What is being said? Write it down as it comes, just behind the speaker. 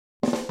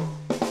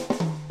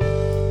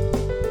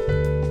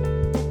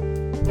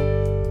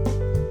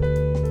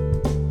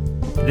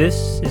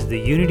This is the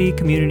Unity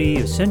Community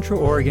of Central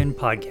Oregon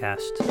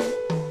podcast.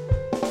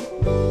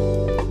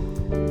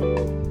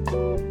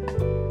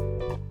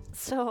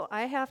 So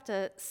I have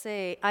to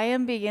say, I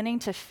am beginning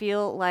to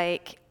feel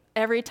like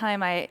every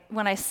time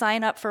when I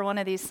sign up for one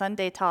of these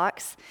Sunday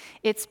talks,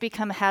 it's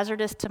become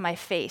hazardous to my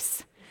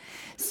face.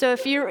 So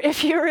if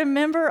you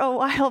remember a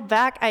while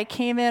back, I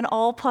came in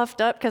all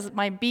puffed up because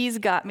my bees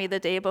got me the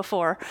day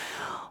before.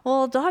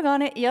 Well,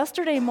 doggone it,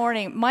 yesterday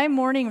morning, my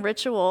morning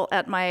ritual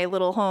at my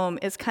little home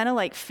is kind of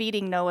like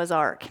feeding Noah's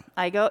Ark.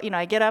 I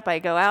get up, I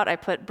go out, I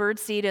put bird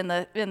seed in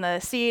the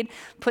seed,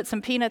 put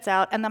some peanuts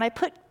out, and then I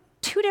put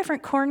 2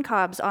 different corn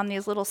cobs on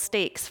these little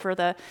stakes for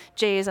the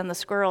jays and the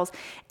squirrels.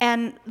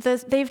 And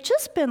they've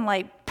just been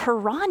like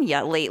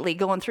piranha lately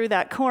going through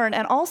that corn.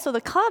 And also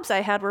the cobs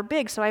I had were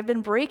big, so I've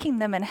been breaking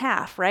them in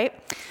half, right?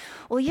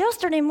 Well,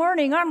 yesterday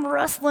morning, I'm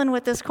wrestling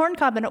with this corn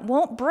cob and it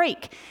won't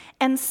break.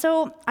 And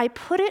so I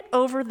put it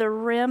over the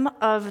rim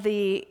of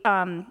the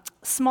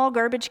small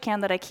garbage can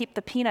that I keep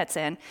the peanuts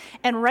in.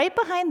 And right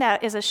behind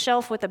that is a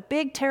shelf with a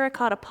big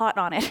terracotta pot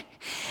on it.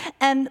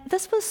 And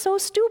this was so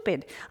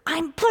stupid.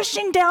 I'm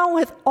pushing down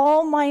with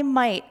all my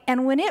might.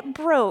 And when it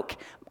broke,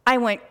 I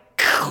went,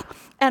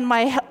 and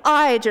my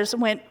eye just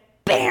went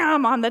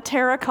bam on the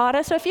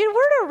terracotta. So if you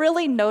were to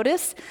really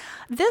notice,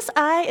 this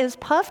eye is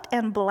puffed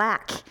and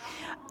black.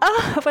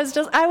 I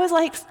was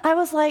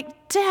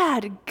like,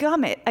 Dad,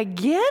 gummit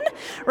again,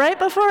 right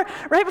before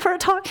a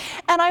talk.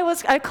 And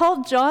I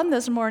called John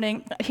this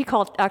morning. He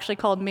actually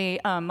called me,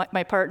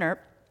 my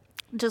partner,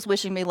 just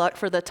wishing me luck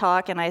for the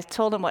talk. And I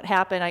told him what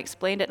happened. I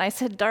explained it, and I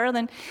said,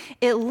 "Darling,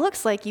 it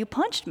looks like you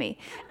punched me."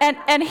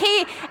 And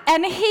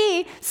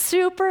he,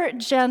 super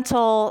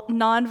gentle,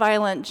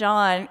 nonviolent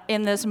John,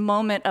 in this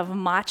moment of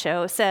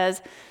macho,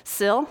 says,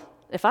 "Sil,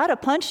 if I'd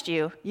have punched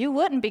you, you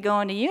wouldn't be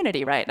going to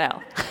Unity right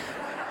now."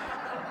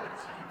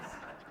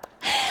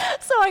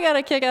 So I got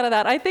a kick out of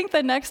that. I think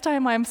the next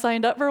time I'm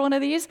signed up for one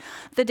of these,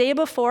 the day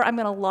before, I'm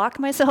going to lock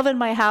myself in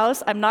my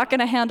house. I'm not going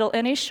to handle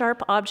any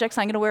sharp objects.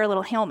 I'm going to wear a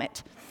little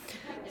helmet.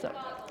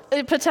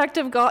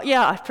 Protective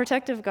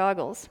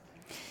goggles.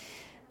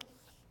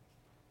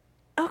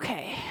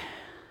 Okay.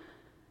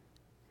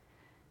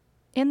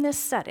 In this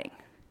setting,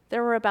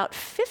 there were about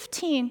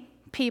 15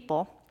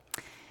 people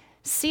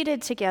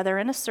seated together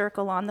in a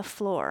circle on the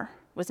floor.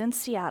 It was in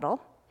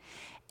Seattle.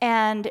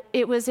 And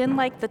it was in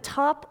like the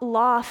top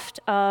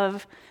loft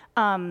of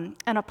an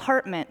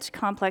apartment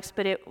complex,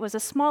 but it was a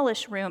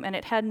smallish room and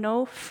it had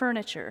no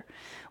furniture.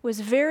 It was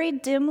very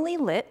dimly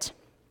lit,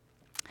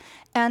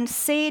 and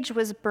sage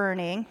was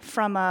burning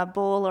from a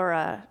bowl or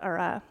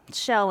a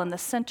shell in the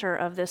center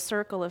of this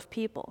circle of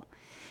people.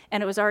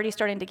 And it was already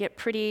starting to get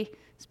pretty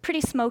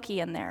smoky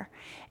in there.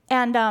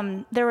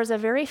 And there was a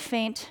very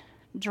faint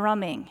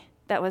drumming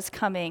that was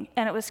coming,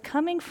 and it was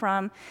coming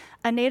from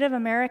a Native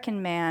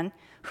American man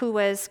who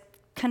was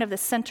kind of the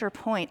center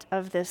point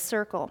of this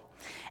circle.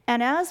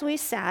 And as we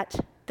sat,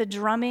 the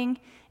drumming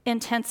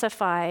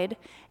intensified,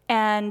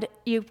 and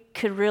you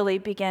could really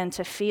begin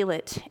to feel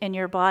it in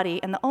your body.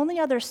 And the only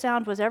other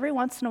sound was every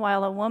once in a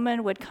while a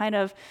woman would kind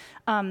of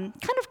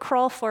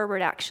crawl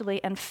forward,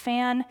 actually, and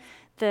fan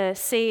the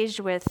sage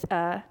with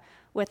a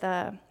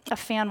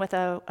fan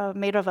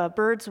made of a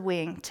bird's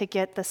wing to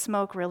get the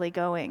smoke really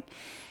going.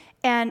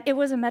 And it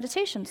was a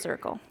meditation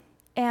circle.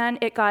 And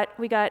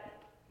we got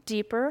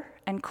deeper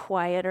and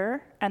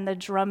quieter, and the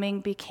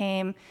drumming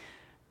became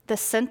the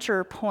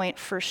center point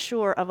for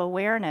sure of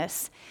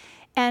awareness.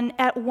 And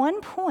at one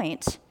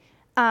point,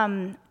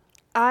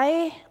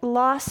 I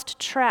lost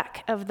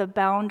track of the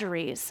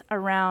boundaries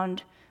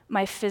around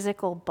my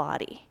physical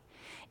body.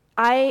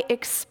 I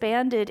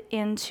expanded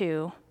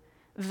into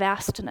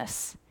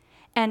vastness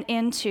and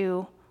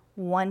into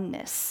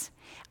oneness.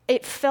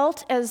 It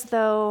felt as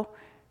though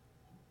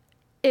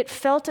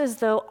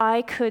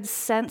I could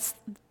sense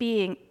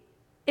being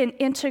an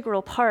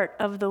integral part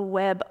of the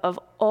web of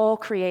all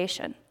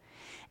creation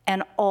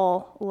and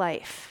all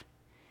life.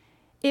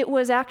 It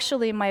was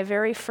actually my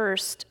very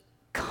first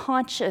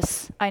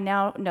conscious, I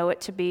now know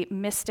it to be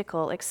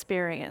mystical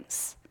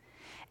experience.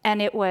 And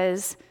it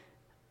was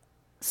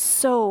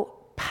so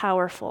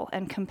powerful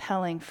and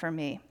compelling for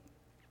me.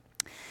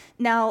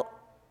 Now,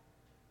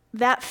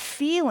 that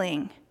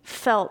feeling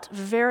felt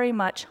very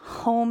much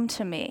home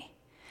to me.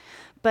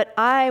 But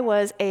I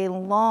was a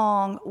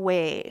long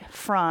way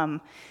from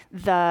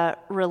the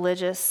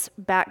religious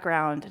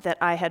background that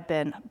I had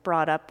been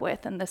brought up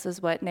with. And this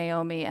is what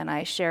Naomi and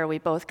I share. We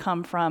both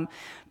come from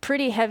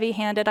pretty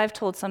heavy-handed, I've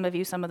told some of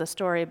you some of the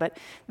story, but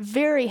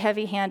very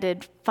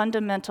heavy-handed,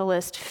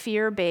 fundamentalist,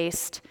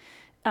 fear-based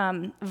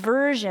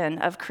version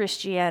of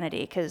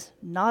Christianity, because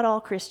not all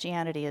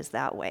Christianity is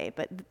that way,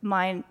 but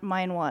mine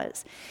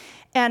was.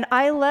 And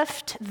I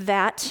left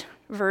that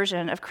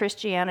version of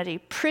Christianity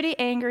pretty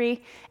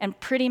angry and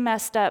pretty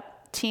messed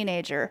up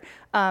teenager.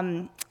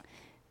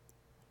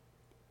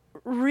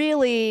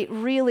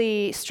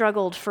 Really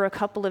struggled for a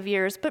couple of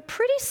years, but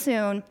pretty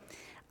soon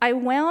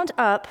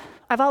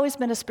I've always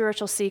been a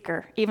spiritual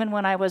seeker, even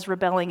when I was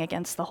rebelling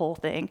against the whole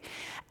thing.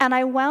 And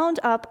I wound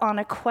up on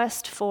a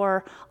quest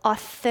for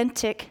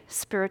authentic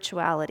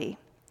spirituality.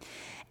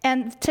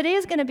 And today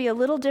is going to be a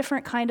little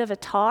different kind of a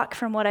talk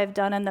from what I've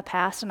done in the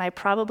past, and I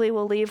probably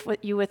will leave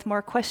you with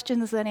more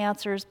questions than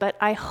answers, but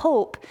I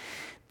hope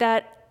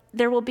that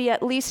there will be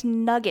at least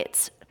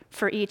nuggets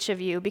for each of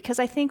you, because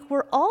I think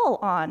we're all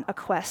on a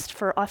quest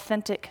for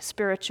authentic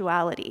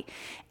spirituality.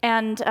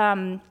 And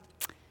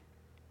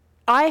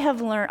I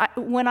have learned,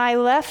 when I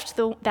left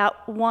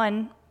that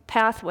one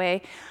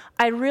pathway,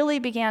 I really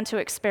began to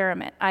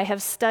experiment. I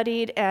have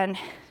studied and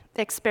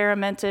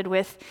experimented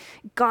with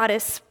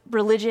goddess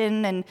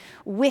religion and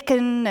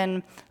Wiccan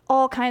and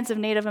all kinds of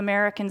Native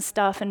American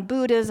stuff and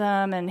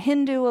Buddhism and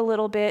Hindu a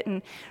little bit,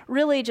 and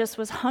really just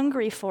was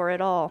hungry for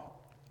it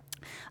all.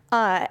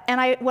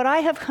 What I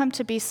have come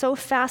to be so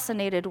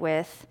fascinated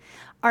with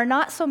are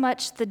not so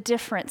much the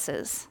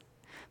differences,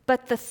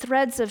 but the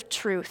threads of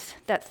truth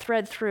that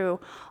thread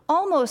through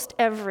almost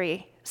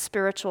every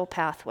spiritual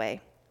pathway.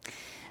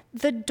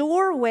 The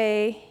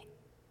doorway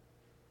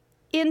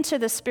into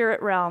the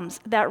spirit realms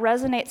that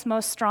resonates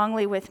most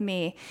strongly with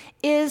me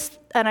is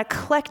an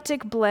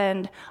eclectic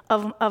blend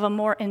of a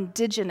more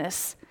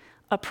indigenous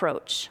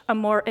approach, a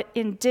more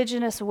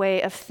indigenous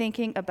way of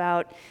thinking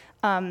about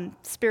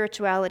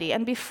spirituality.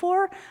 And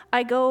before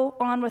I go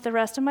on with the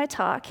rest of my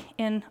talk,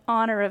 in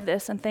honor of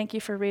this, and thank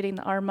you for reading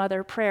the Our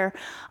Mother prayer,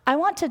 I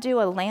want to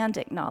do a land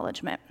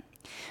acknowledgement.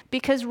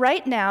 Because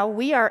right now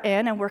we are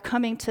in, and we're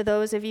coming to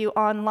those of you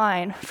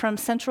online from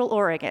Central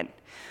Oregon,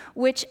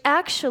 which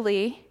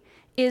actually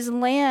is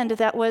land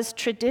that was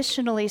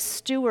traditionally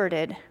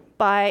stewarded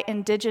by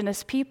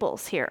indigenous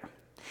peoples here,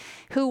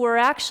 who were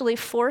actually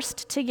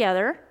forced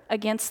together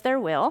against their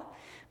will.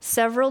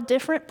 Several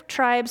different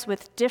tribes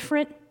with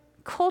different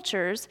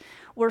cultures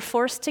were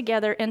forced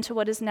together into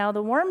what is now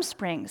the Warm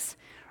Springs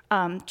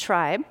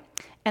tribe,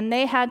 and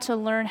they had to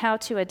learn how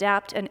to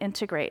adapt and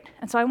integrate.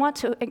 And so I want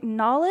to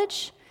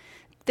acknowledge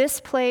this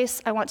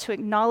place. I want to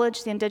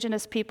acknowledge the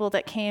indigenous people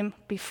that came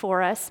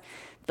before us,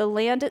 the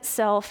land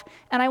itself,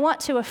 and I want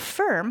to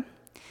affirm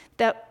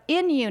that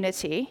in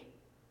unity,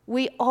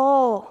 we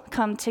all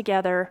come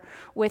together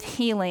with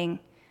healing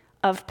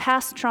of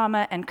past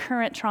trauma and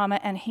current trauma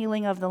and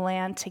healing of the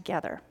land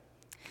together.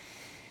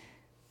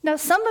 Now,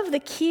 some of the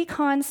key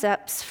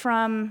concepts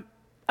from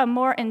a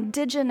more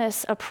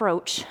indigenous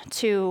approach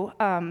to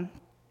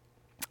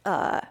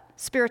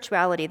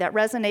spirituality that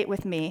resonate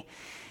with me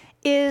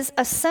is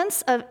a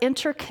sense of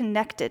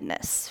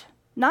interconnectedness,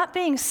 not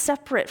being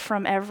separate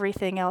from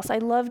everything else. I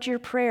loved your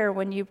prayer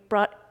when you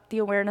brought the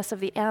awareness of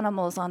the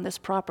animals on this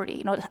property.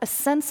 You know, a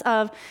sense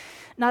of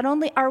not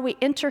only are we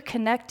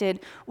interconnected,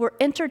 we're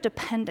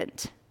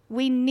interdependent.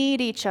 We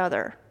need each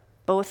other,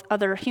 both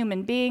other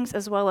human beings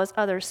as well as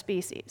other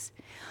species.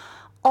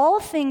 All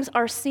things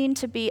are seen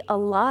to be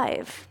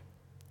alive,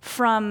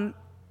 from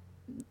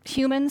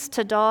humans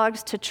to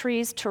dogs to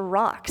trees to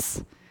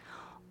rocks.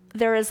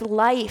 There is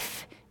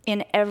life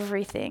in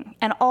everything,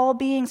 and all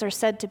beings are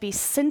said to be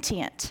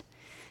sentient.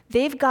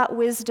 They've got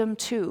wisdom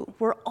too.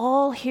 We're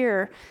all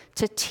here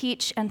to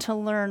teach and to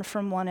learn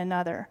from one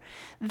another.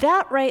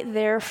 That right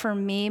there, for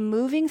me,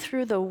 moving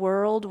through the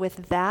world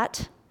with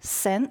that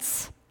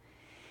sense,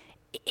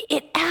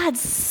 it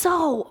adds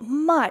so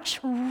much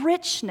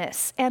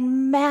richness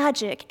and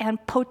magic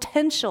and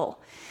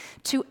potential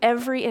to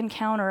every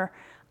encounter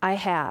I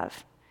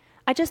have.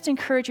 I just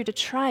encourage you to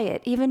try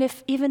it, even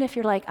if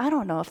you're like, I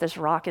don't know if this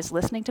rock is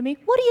listening to me.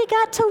 What do you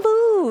got to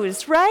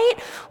lose, right?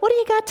 What do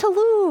you got to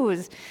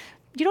lose?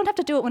 You don't have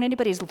to do it when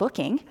anybody's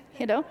looking,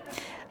 you know?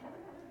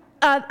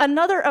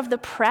 Another of the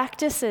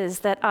practices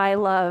that I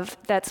love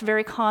that's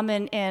very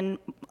common in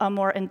a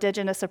more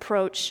indigenous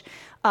approach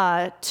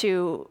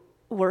to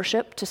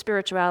worship, to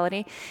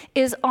spirituality,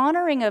 is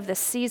honoring of the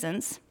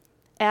seasons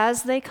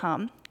as they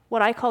come,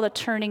 what I call the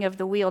turning of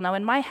the wheel. Now,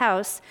 in my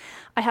house,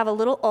 I have a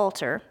little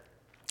altar.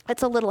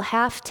 It's a little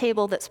half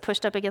table that's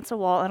pushed up against a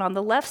wall, and on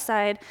the left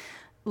side,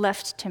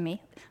 left to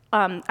me,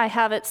 I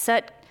have it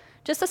set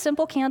just a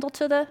simple candle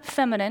to the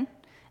feminine,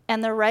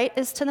 and the right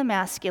is to the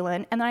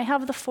masculine, and then I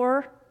have the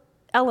 4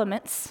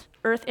 elements,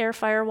 earth, air,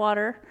 fire,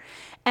 water,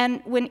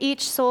 and when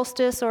each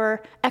solstice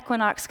or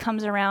equinox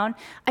comes around,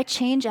 I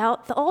change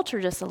out the altar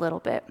just a little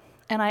bit,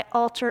 and I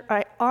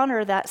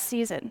honor that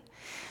season.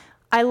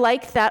 I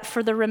like that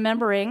for the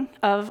remembering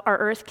of our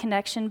earth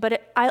connection,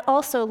 but I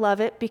also love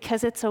it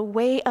because it's a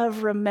way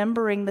of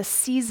remembering the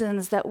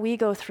seasons that we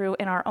go through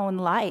in our own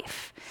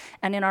life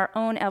and in our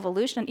own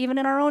evolution, and even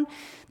in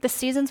the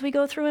seasons we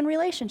go through in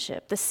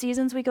relationship, the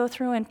seasons we go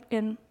through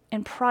in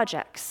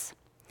projects.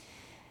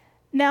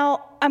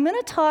 Now, I'm going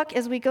to talk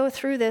as we go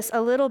through this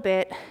a little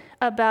bit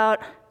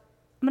about,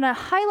 I'm going to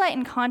highlight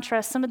and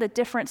contrast some of the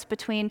difference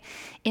between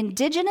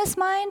indigenous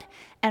mind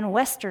and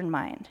Western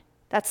mind.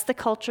 That's the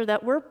culture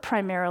that we're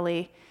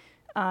primarily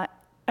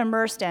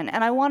immersed in.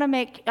 And I want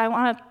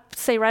to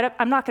say right up,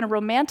 I'm not going to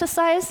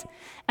romanticize,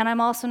 and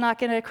I'm also not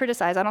going to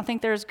criticize. I don't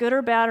think there's good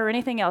or bad or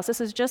anything else. This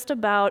is just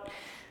about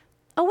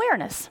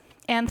awareness.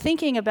 and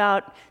thinking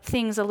about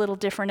things a little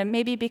different and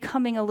maybe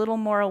becoming a little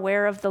more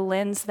aware of the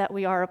lens that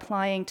we are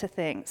applying to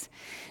things.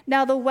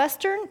 Now, the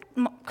Western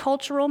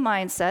cultural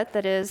mindset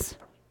that is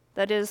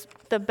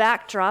the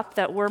backdrop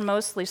that we're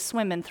mostly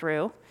swimming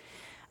through,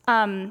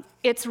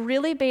 it's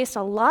really based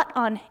a lot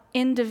on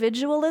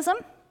individualism.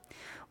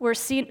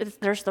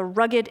 There's the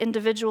rugged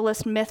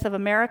individualist myth of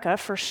America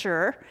for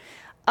sure.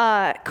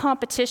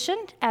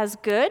 Competition as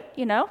good,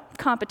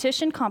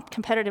 competition,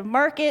 competitive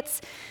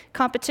markets,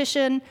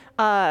 competition,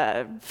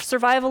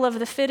 survival of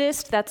the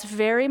fittest, that's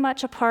very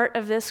much a part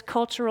of this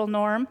cultural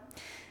norm.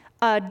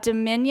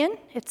 Dominion,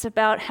 it's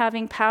about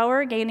having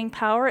power, gaining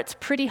power. It's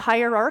pretty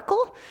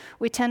hierarchical.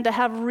 We tend to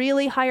have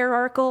really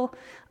hierarchical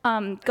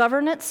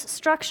governance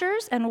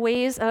structures and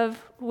ways of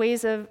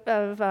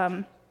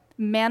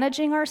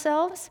managing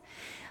ourselves.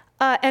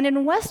 And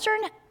in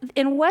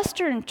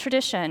Western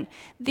tradition,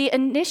 the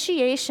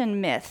initiation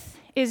myth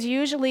is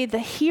usually the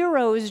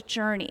hero's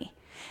journey.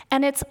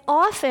 And it's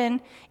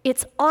often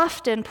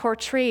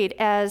portrayed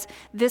as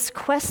this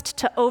quest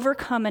to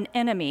overcome an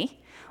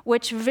enemy,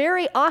 which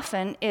very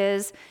often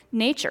is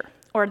nature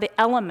or the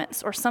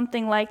elements or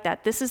something like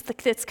that.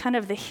 It's kind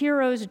of the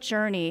hero's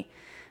journey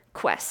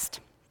quest.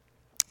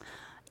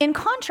 In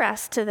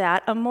contrast to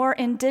that, a more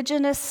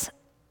indigenous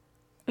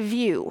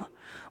view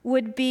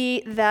would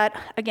be that,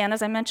 again,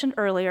 as I mentioned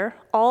earlier,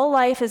 all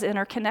life is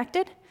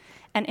interconnected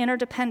and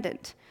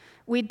interdependent.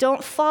 We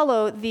don't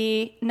follow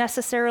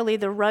necessarily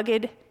the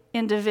rugged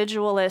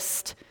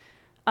individualist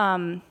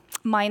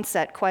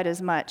mindset quite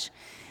as much.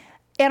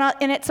 And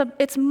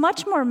it's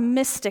much more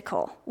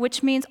mystical,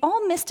 which means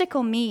all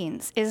mystical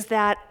means is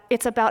that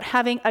it's about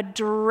having a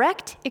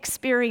direct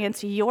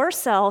experience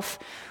yourself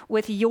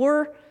with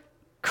your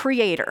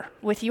Creator,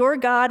 with your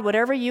God,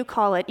 whatever you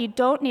call it. You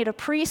don't need a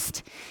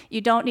priest,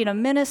 you don't need a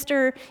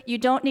minister, you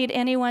don't need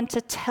anyone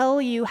to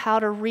tell you how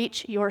to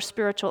reach your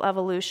spiritual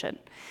evolution.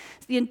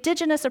 The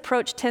indigenous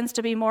approach tends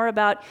to be more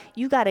about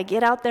you got to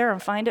get out there and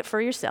find it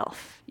for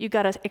yourself. You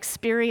got to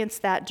experience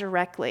that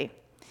directly.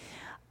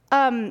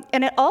 And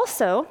it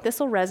also, this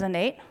will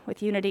resonate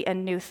with Unity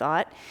and New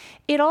Thought,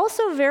 it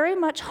also very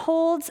much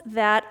holds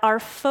that our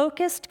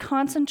focused,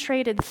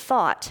 concentrated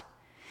thought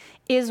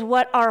is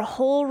what our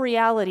whole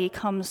reality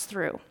comes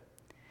through.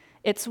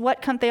 It's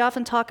they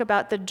often talk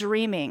about the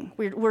dreaming.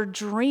 We're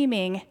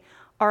dreaming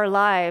our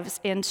lives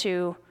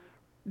into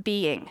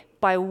being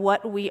by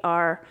what we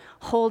are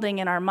holding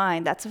in our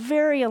mind. That's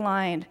very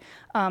aligned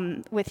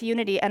with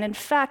Unity. And in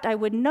fact, I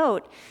would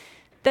note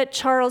that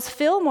Charles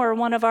Fillmore,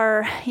 one of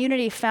our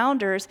Unity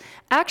founders,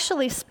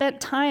 actually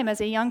spent time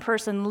as a young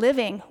person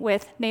living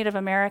with Native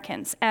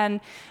Americans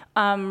and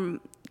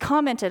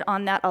commented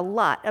on that a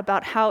lot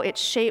about how it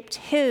shaped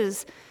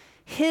his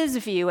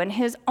view and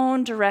his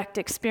own direct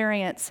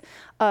experience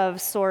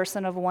of source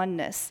and of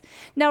oneness.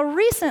 Now,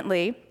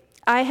 recently,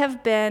 I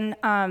have been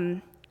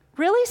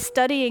really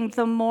studying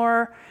a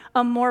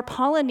more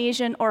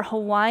Polynesian or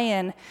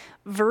Hawaiian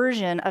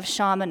version of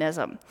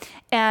shamanism.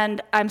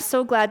 And I'm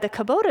so glad the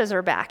Kubotas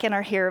are back and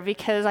are here,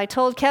 because I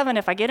told Kevin,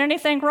 if I get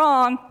anything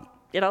wrong,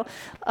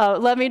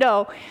 let me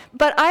know.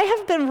 But I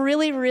have been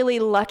really, really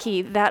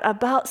lucky that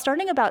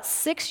starting about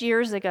 6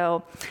 years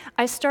ago,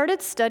 I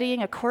started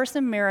studying A Course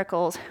in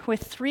Miracles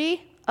with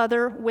 3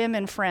 other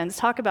women friends.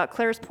 Talk about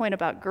Claire's point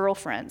about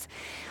girlfriends.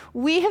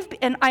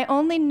 And I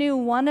only knew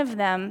one of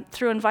them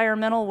through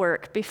environmental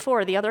work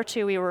before. The other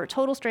 2, we were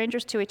total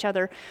strangers to each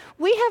other.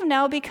 We have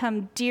now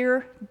become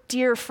dear,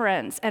 dear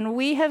friends, and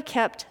we have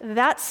kept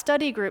that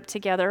study group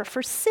together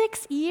for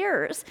 6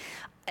 years,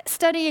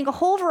 studying a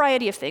whole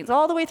variety of things,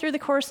 all the way through the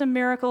Course in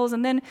Miracles,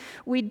 and then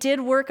we did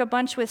work a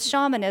bunch with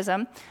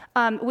shamanism.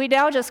 We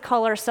now just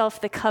call ourselves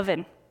the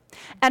Coven.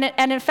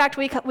 And in fact,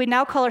 we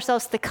now call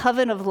ourselves the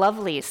Coven of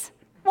Lovelies.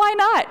 Why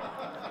not?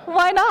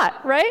 Why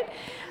not, right?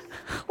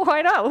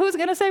 Why not? Who's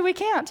going to say we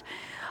can't?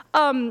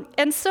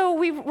 And so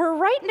we're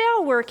right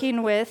now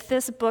working with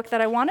this book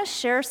that I want to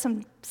share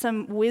some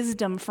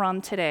wisdom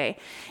from today.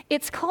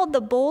 It's called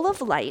The Bowl of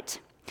Light.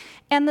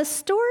 And the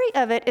story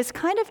of it is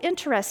kind of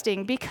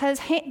interesting because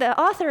the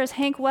author is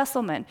Hank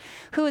Wesselman,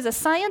 who is a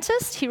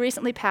scientist. He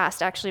recently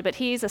passed, actually, but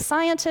he's a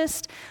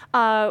scientist,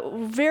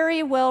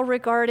 very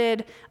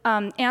well-regarded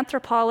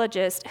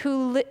anthropologist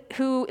who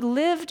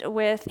lived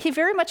with, he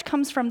very much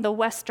comes from the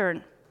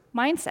Western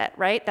mindset,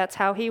 right? That's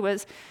how he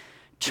was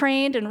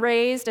trained and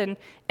raised and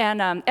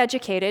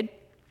educated.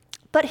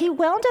 But he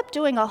wound up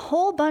doing a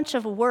whole bunch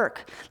of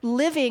work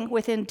living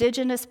with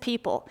indigenous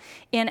people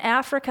in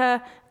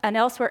Africa and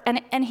elsewhere,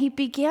 and he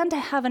began to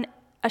have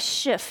a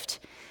shift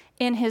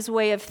in his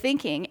way of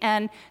thinking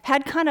and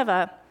had kind of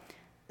a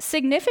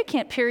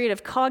significant period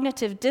of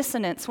cognitive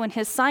dissonance when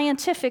his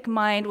scientific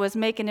mind was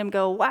making him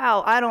go,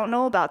 wow, I don't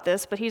know about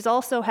this, but he's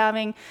also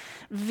having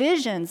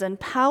visions and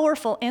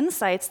powerful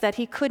insights that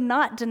he could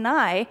not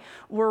deny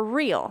were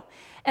real.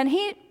 And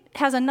he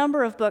has a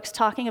number of books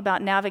talking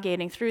about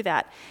navigating through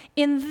that.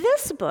 In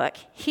this book,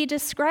 he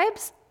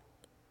describes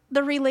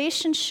the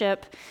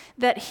relationship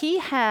that he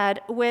had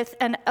with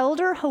an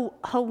elder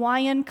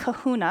Hawaiian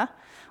kahuna,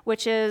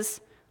 which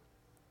is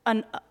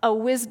a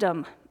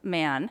wisdom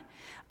man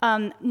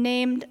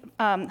named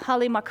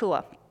Hale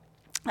Makua.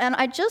 And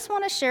I just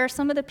want to share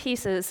some of the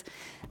pieces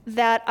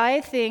that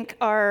I think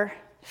are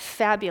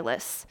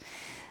fabulous.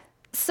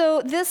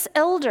 So this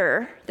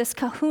elder, this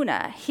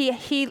kahuna,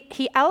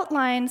 he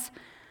outlines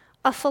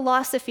a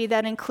philosophy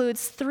that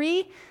includes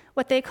 3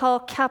 what they call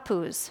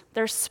kapus.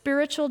 They're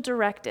spiritual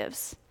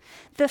directives.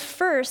 The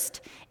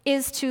first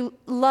is to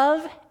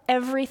love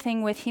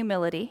everything with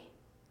humility.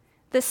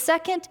 The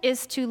second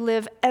is to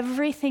live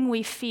everything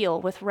we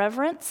feel with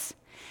reverence.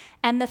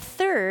 And the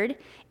third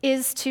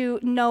is to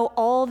know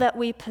all that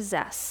we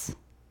possess.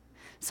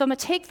 So I'm going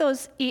to take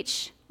those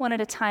each one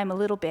at a time a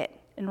little bit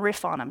and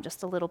riff on them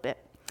just a little bit.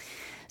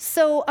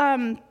 So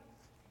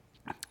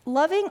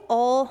loving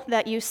all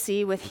that you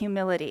see with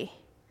humility.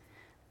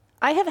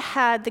 I have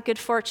had the good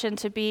fortune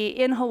to be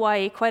in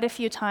Hawaii quite a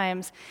few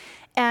times,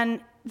 and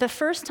the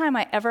first time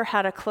I ever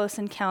had a close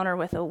encounter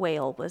with a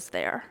whale was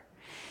there.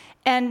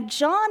 And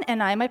John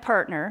and I, my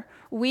partner,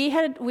 we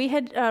had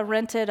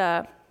rented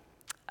a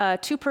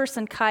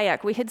 2-person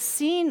kayak. We had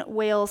seen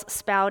whales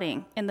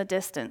spouting in the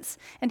distance,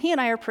 and he and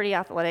I are pretty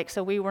athletic,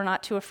 so we were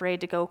not too afraid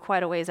to go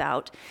quite a ways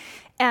out.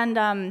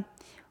 And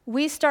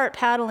we start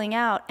paddling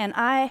out, and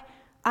I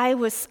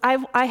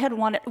had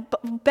wanted,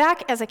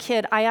 back as a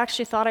kid, I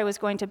actually thought I was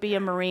going to be a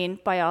marine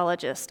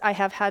biologist. I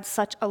have had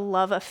such a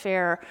love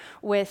affair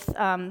with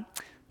kind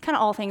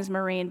of all things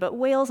marine, but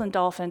whales and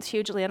dolphins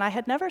hugely, and I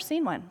had never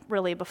seen one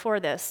really before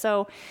this.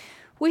 So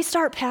we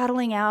start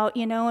paddling out,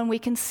 and we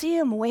can see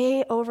them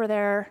way over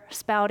there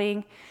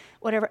spouting,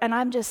 whatever, and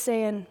I'm just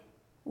saying,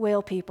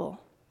 whale people,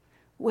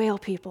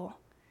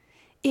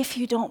 if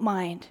you don't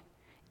mind,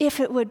 if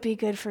it would be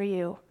good for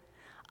you,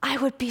 I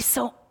would be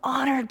so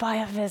honored by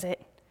a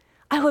visit.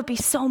 I would be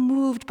so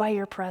moved by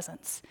your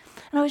presence.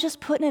 And I was just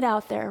putting it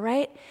out there,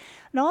 right?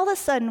 And all of a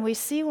sudden, we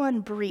see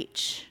one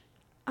breach.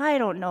 I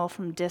don't know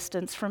from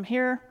distance, from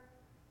here,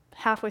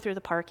 halfway through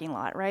the parking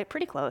lot, right?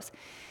 Pretty close.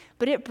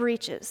 But it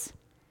breaches.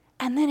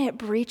 And then it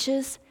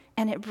breaches,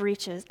 and it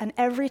breaches. And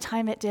every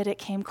time it did, it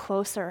came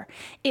closer.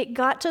 It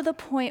got to the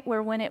point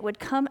where when it would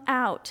come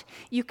out,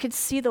 you could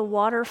see the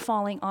water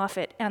falling off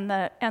it and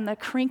the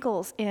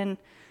crinkles in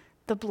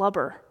the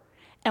blubber.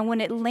 And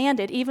when it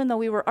landed, even though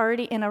we were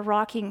already in the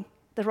rocking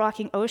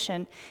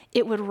ocean,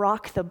 it would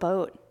rock the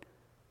boat.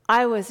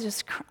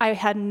 I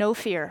had no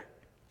fear.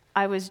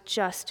 I was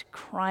just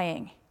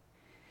crying.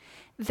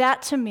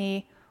 That to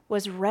me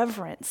was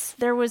reverence.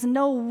 There was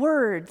no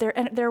word.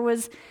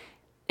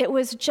 It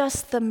was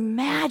just the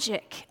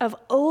magic of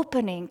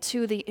opening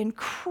to the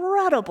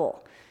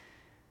incredible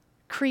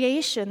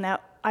creation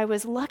that I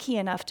was lucky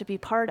enough to be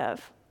part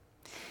of.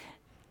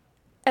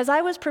 As I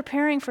was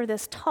preparing for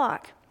this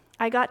talk,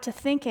 I got to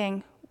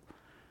thinking,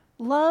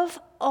 love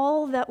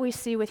all that we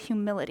see with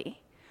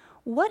humility.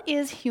 What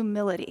is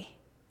humility?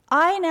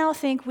 I now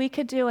think we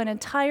could do an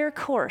entire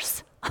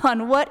course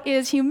on what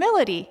is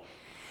humility.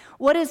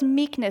 What is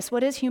meekness?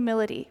 What is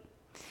humility?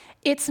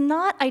 It's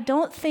not, I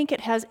don't think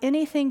it has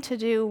anything to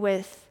do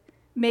with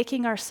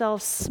making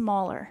ourselves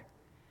smaller.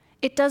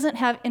 It doesn't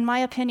have, in my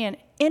opinion,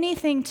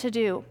 anything to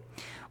do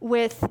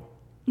with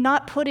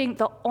not putting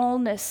the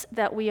allness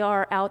that we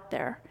are out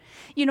there.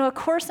 A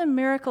Course in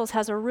Miracles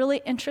has a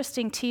really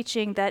interesting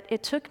teaching that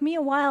it took me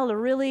a while to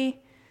really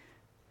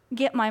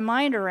get my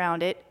mind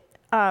around it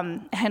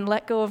and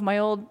let go of my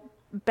old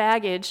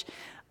baggage.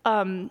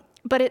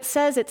 But it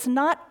says it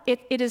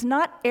is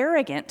not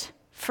arrogant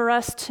for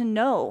us to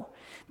know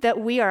that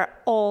we are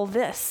all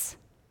this,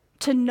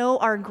 to know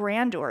our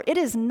grandeur. It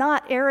is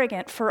not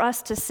arrogant for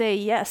us to say,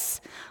 yes,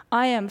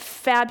 I am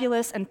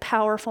fabulous and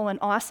powerful and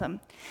awesome.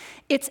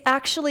 It's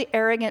actually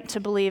arrogant to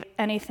believe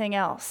anything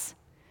else.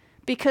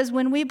 Because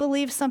when we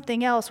believe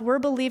something else, we're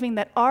believing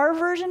that our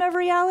version of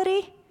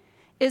reality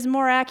is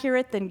more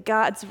accurate than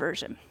God's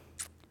version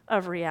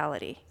of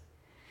reality.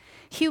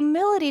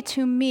 Humility,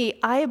 to me,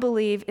 I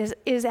believe,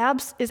 is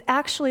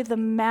actually the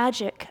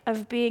magic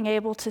of being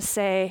able to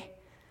say,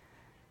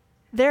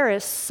 there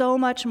is so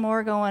much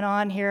more going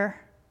on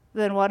here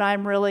than what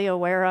I'm really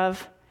aware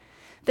of.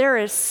 There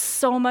is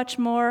so much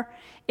more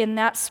in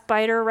that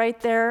spider right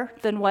there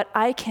than what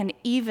I can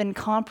even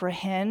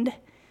comprehend.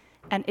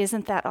 And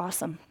isn't that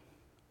awesome?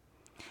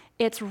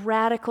 It's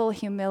radical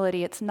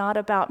humility. It's not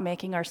about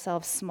making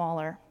ourselves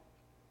smaller.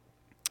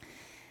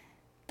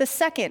 The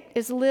second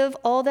is live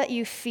all that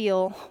you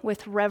feel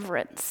with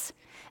reverence.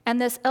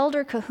 And this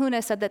elder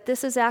kahuna said that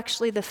this is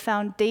actually the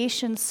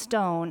foundation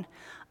stone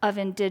of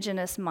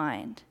indigenous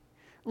mind.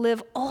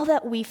 Live all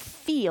that we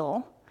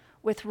feel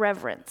with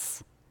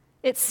reverence.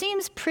 It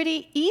seems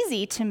pretty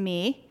easy to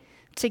me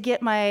to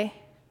get my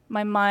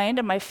mind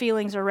and my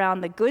feelings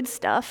around the good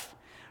stuff,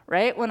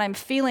 right? When I'm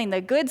feeling the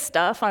good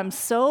stuff, I'm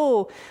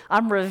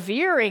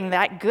revering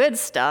that good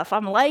stuff.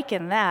 I'm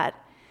liking that.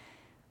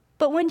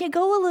 But when you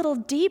go a little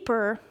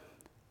deeper,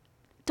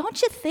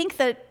 don't you think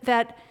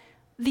that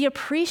the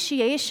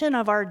appreciation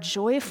of our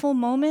joyful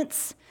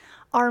moments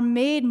are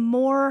made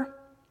more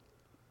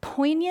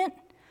poignant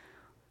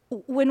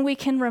when we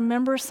can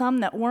remember some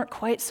that weren't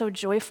quite so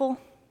joyful?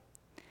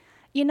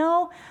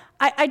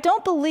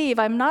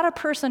 I'm not a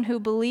person who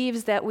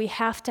believes that we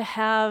have to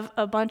have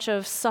a bunch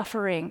of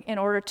suffering in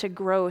order to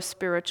grow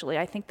spiritually.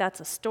 I think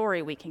that's a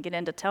story we can get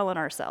into telling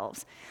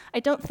ourselves. I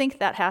don't think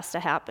that has to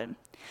happen.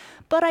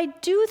 But I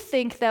do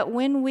think that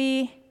when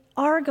we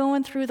are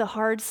going through the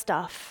hard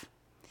stuff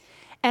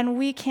and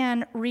we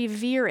can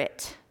revere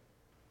it,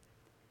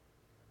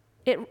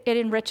 it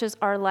enriches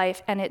our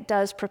life and it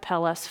does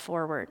propel us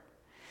forward.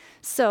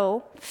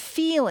 So,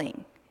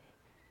 feeling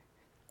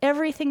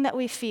everything that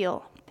we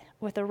feel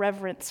with a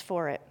reverence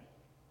for it.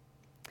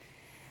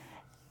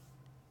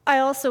 I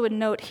also would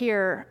note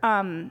here,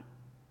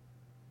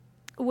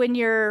 when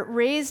you're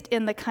raised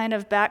in the kind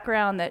of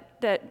background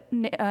that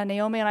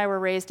Naomi and I were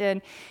raised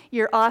in,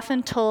 you're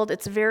often told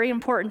it's very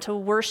important to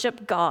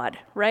worship God,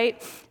 right?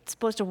 It's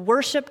supposed to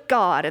worship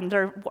God, and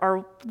there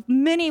are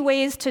many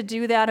ways to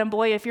do that, and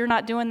boy, if you're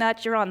not doing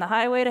that, you're on the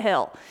highway to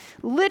hell.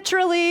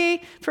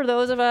 Literally, for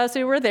those of us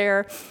who were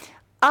there.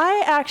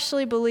 I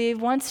actually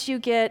believe once we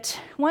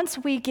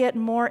get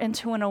more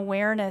into an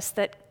awareness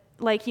that,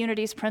 like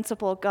Unity's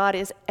principle, God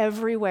is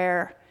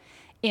everywhere,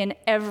 in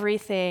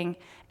everything,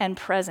 and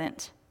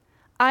present.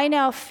 I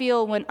now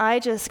feel when I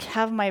just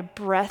have my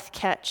breath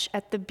catch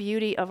at the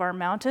beauty of our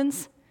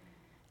mountains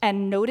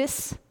and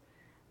notice,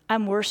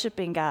 I'm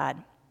worshiping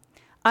God.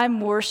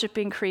 I'm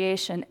worshiping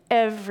creation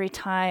every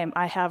time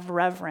I have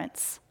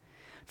reverence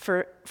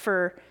for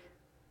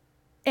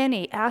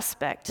any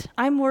aspect.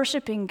 I'm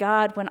worshiping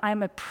God when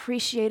I'm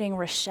appreciating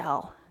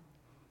Rochelle,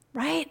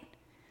 right?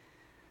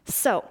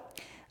 So,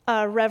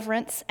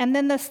 reverence. And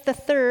then the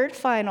third,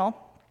 final,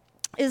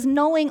 is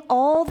knowing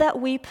all that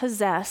we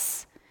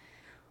possess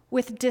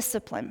with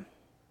discipline.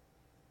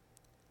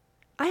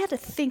 I had to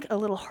think a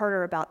little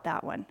harder about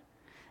that one.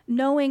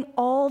 Knowing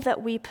all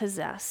that we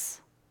possess.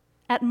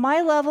 At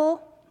my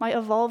level, my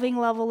evolving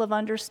level of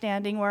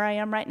understanding where I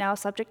am right now,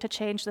 subject to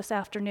change this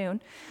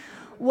afternoon,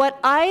 what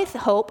I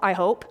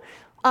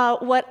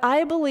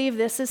believe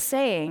this is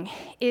saying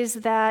is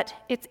that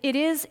it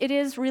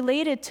is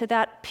related to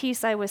that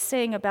piece I was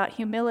saying about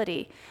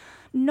humility.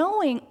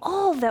 Knowing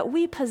all that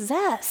we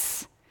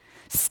possess,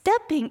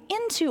 stepping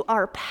into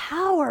our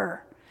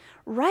power,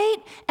 right?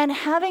 And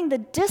having the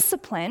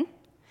discipline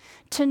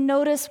to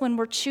notice when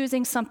we're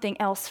choosing something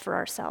else for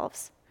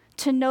ourselves,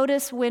 to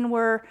notice when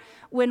we're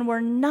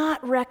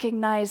not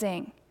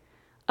recognizing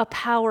a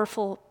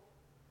powerful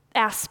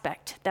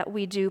aspect that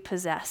we do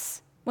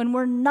possess, when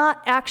we're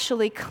not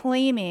actually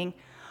claiming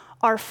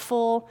our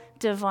full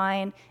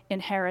divine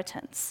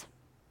inheritance.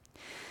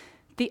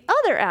 The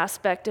other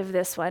aspect of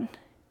this one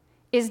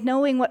is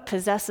knowing what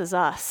possesses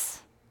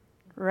us,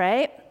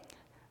 right?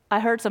 I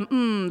heard some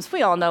ums.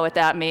 We all know what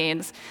that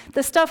means.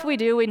 The stuff we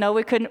do, we know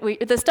we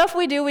couldn't. The stuff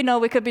we do, we know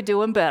we could be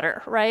doing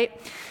better, right?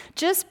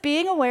 Just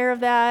being aware of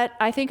that.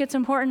 I think it's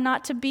important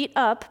not to beat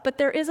up, but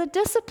there is a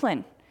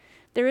discipline.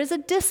 There is a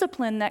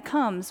discipline that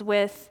comes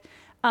with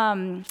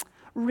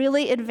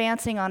really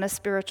advancing on a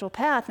spiritual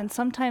path, and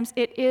sometimes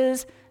it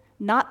is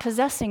not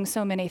possessing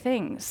so many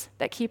things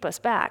that keep us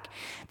back.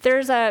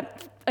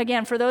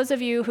 Again, for those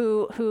of you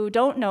who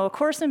don't know, A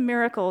Course in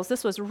Miracles,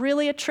 this was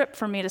really a trip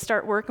for me to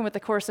start working with A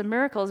Course in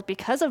Miracles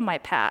because of my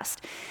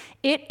past.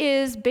 It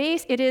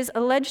is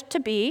alleged to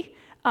be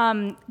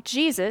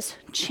Jesus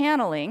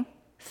channeling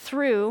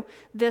through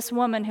this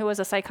woman who was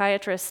a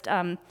psychiatrist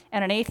and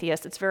an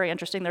atheist. It's very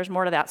interesting. There's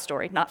more to that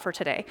story, not for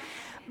today.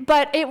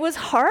 But it was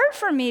hard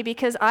for me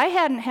because I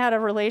hadn't had a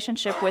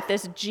relationship with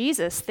this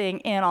Jesus thing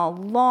in a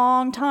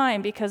long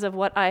time because of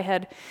what I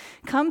had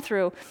come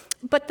through.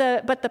 But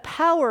the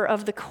power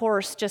of the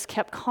Course just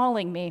kept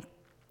calling me,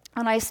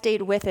 and I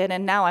stayed with it,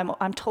 and now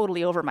I'm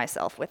totally over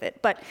myself with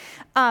it. But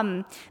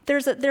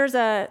there's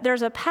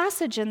a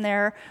passage in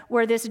there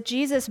where this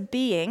Jesus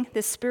being,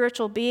 this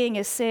spiritual being,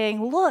 is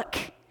saying, look,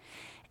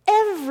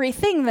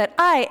 everything that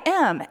I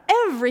am,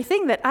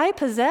 everything that I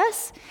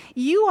possess,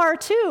 you are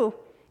too.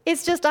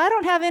 It's just I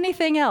don't have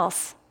anything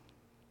else.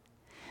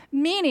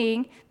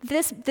 Meaning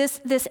this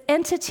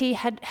entity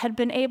had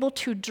been able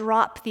to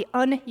drop the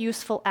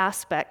unuseful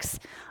aspects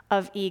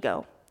of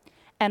ego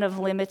and of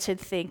limited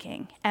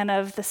thinking and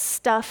of the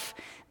stuff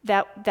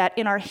that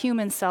in our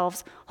human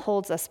selves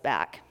holds us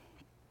back.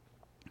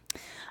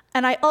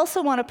 And I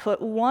also want to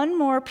put one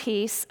more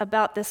piece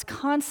about this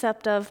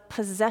concept of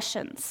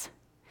possessions.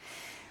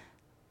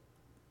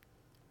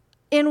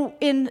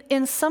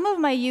 In some of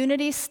my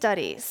Unity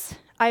studies,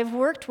 I've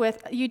worked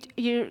with,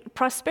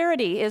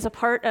 prosperity is a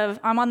part of,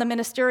 I'm on the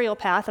ministerial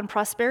path, and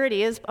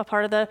prosperity is a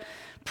part of the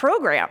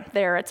program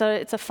there. It's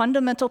a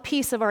fundamental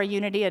piece of our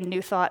Unity and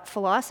New Thought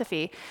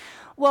philosophy.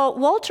 Well,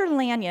 Walter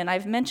Lanyon,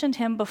 I've mentioned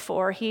him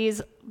before.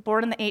 He's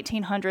born in the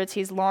 1800s.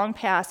 He's long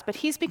past, but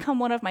he's become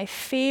one of my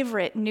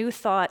favorite New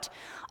Thought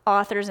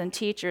authors and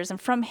teachers.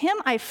 And from him,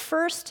 I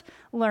first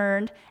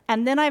learned,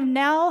 and then I've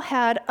now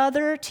had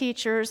other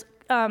teachers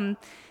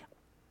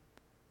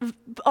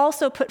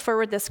also put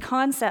forward this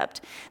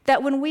concept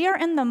that when we are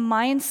in the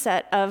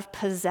mindset of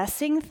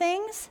possessing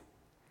things,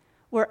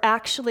 we're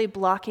actually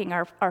blocking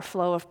our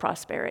flow of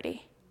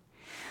prosperity.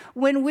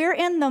 When we're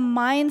in the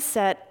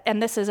mindset,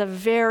 and this is a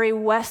very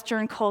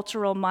Western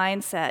cultural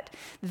mindset,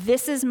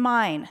 this is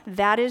mine,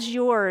 that is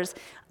yours,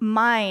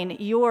 mine,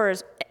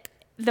 yours,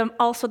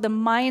 also the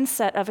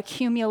mindset of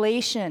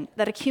accumulation,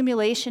 that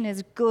accumulation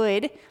is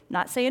good,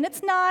 not saying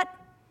it's not,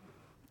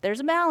 there's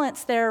a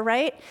balance there,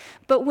 right?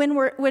 But when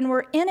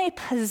we're in a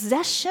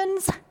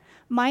possessions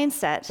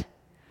mindset,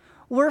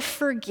 we're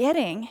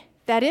forgetting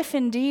that if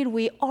indeed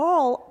we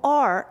all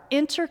are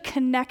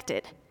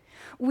interconnected,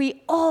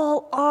 we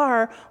all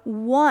are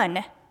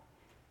one,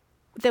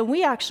 then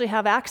we actually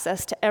have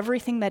access to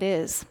everything that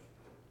is.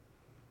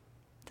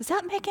 Does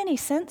that make any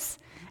sense?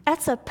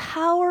 That's a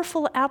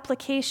powerful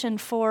application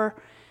for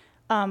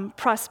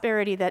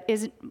prosperity that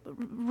is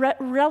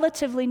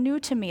relatively new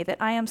to me, that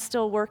I am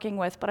still working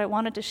with, but I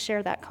wanted to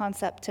share that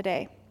concept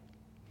today.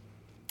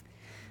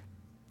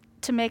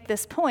 To make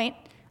this point,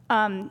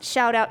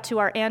 shout out to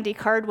our Andy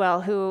Cardwell,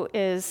 who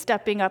is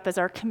stepping up as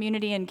our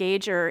community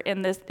engager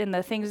in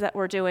the things that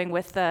we're doing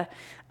with the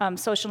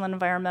social and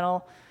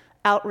environmental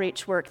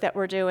outreach work that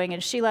we're doing.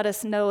 And she let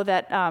us know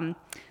that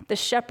the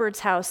Shepherd's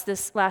House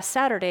this last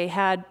Saturday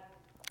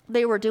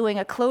they were doing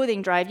a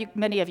clothing drive.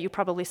 Many of you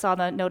probably saw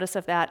the notice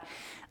of that,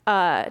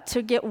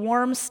 to get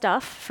warm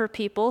stuff for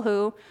people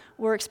who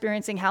were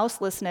experiencing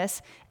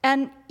houselessness.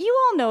 And you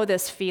all know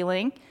this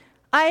feeling.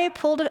 I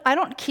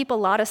don't keep a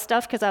lot of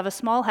stuff because I have a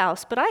small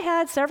house, but I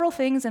had several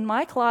things in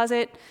my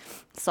closet,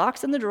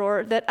 socks in the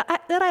drawer, that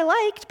I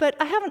liked, but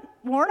I haven't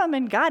worn them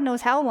in God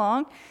knows how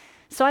long.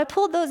 So I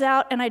pulled those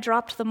out and I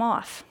dropped them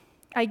off.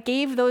 I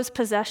gave those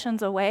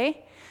possessions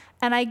away,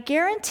 and I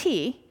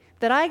guarantee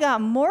that I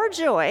got more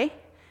joy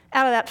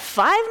out of that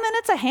 5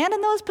 minutes of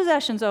handing those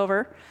possessions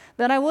over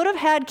than I would have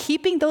had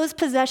keeping those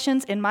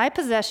possessions in my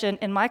possession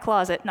in my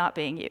closet not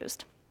being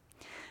used.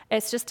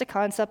 It's just a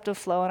concept of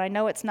flow, and I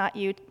know it's not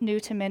new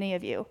to many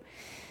of you.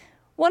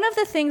 One of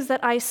the things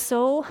that I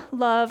so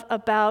love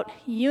about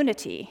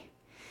unity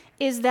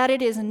is that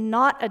it is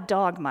not a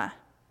dogma.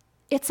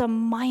 It's a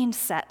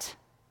mindset.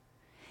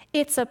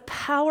 It's a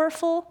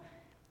powerful,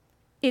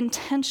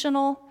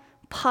 intentional,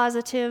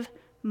 positive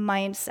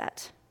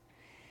mindset.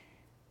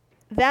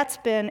 That's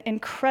been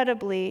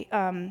incredibly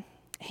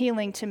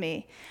healing to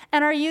me.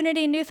 And our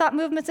Unity New Thought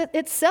movement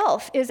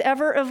itself is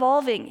ever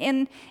evolving.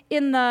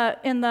 In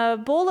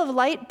the Bowl of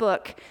Light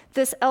book,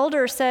 this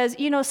elder says,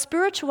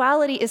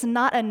 spirituality is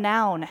not a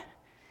noun.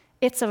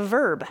 It's a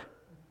verb.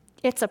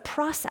 It's a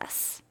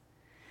process.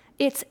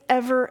 It's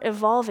ever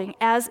evolving,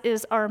 as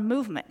is our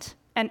movement.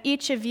 And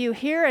each of you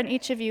here and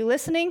each of you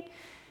listening,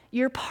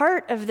 you're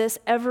part of this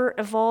ever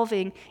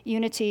evolving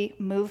unity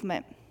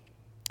movement.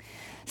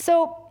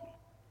 So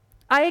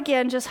I,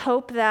 again, just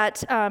hope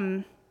that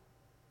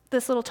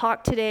this little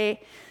talk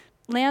today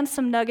lands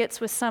some nuggets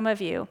with some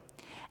of you.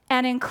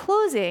 And in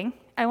closing,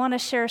 I want to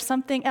share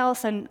something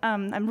else. And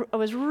I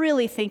was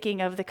really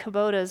thinking of the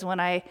Kubotas when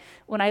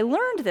I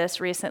learned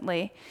this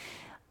recently.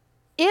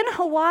 In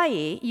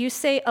Hawaii, you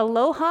say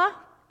aloha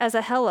as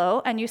a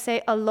hello, and you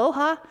say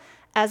aloha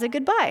as a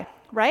goodbye,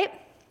 right?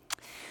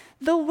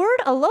 The word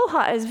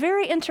aloha is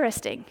very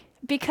interesting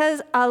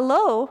because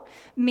alo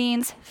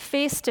means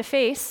face to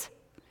face,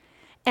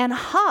 and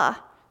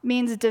ha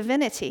means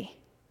divinity.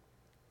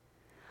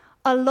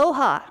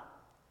 Aloha,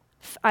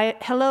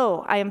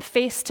 hello, I am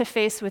face to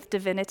face with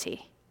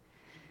divinity.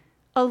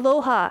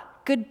 Aloha,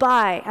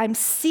 goodbye, I'm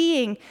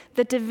seeing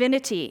the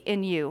divinity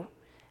in you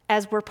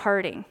as we're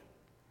parting.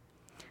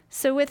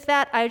 So with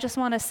that, I just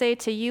want to say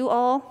to you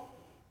all,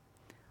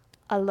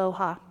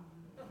 aloha.